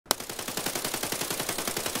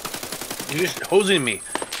You're just hosing me.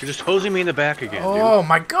 You're just hosing me in the back again, dude. Oh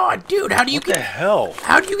my god, dude, how do you What the hell?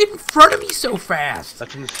 How do you get in front of me so fast?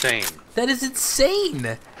 That's insane. That is insane.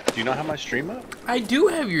 Do you not have my stream up? I do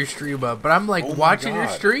have your stream up, but I'm like Oh my watching your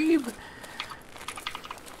God. stream.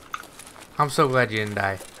 I'm so glad you didn't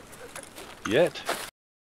die. Yet.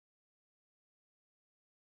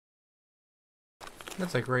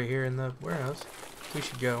 That's like right here in the warehouse. We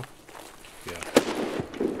should go. Yeah.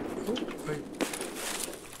 Oh, wait.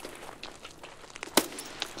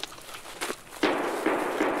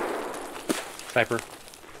 Sniper.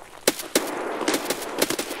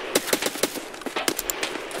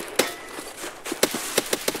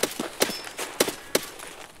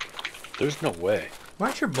 There's no way.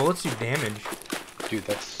 Why'd your bullets do damage? Dude,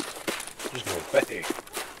 there's no way.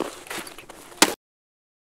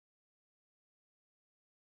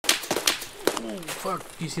 Oh,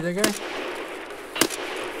 fuck. Do you see that guy?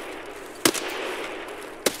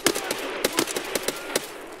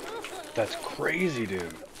 That's crazy,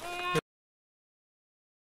 dude.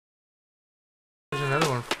 There's another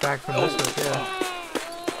one back from this way, yeah.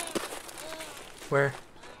 Where?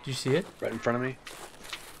 Did you see it? Right in front of me.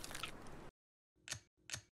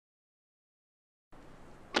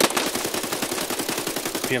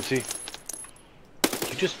 PMC.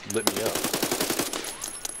 You just lit me up.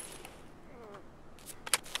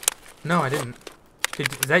 No, I didn't.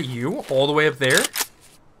 Is that you? All the way up there? Did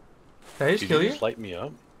I just Did kill you you? just light me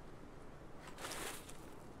up?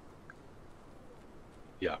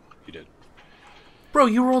 Yeah, you did. Bro,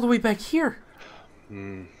 you were all the way back here.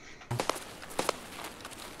 Hmm.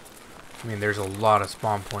 I mean, there's a lot of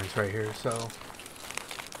spawn points right here, so...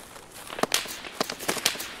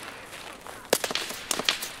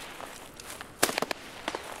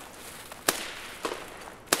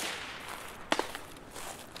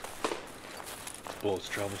 Bullets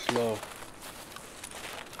travel slow.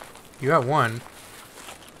 You got one.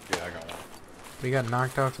 Yeah, I got one. But he got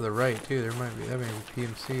knocked off to the right, too. That may be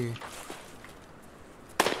PMC.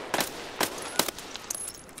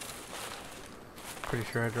 Pretty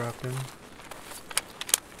sure I dropped him.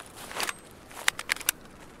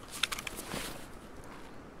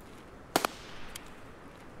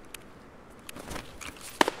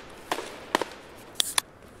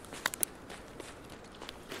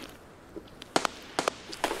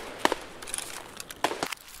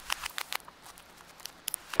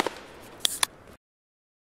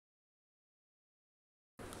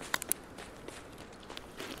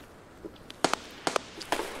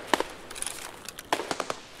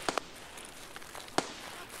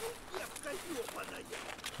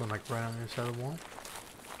 One like right on the other side of the wall.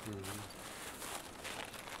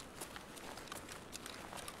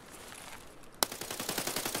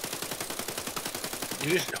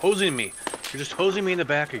 You're just hosing me. You're just hosing me in the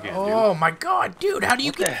back again, dude. Oh my god, dude, how do you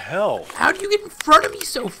What the hell? How do you get in front of me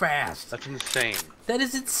so fast? That's insane. That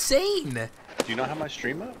is insane. Do you not have my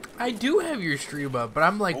stream up? I do have your stream up, but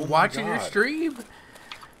I'm like Oh my watching your God. stream.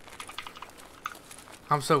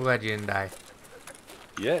 I'm so glad you didn't die.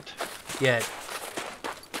 Yet. Yet.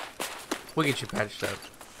 We'll get you patched up.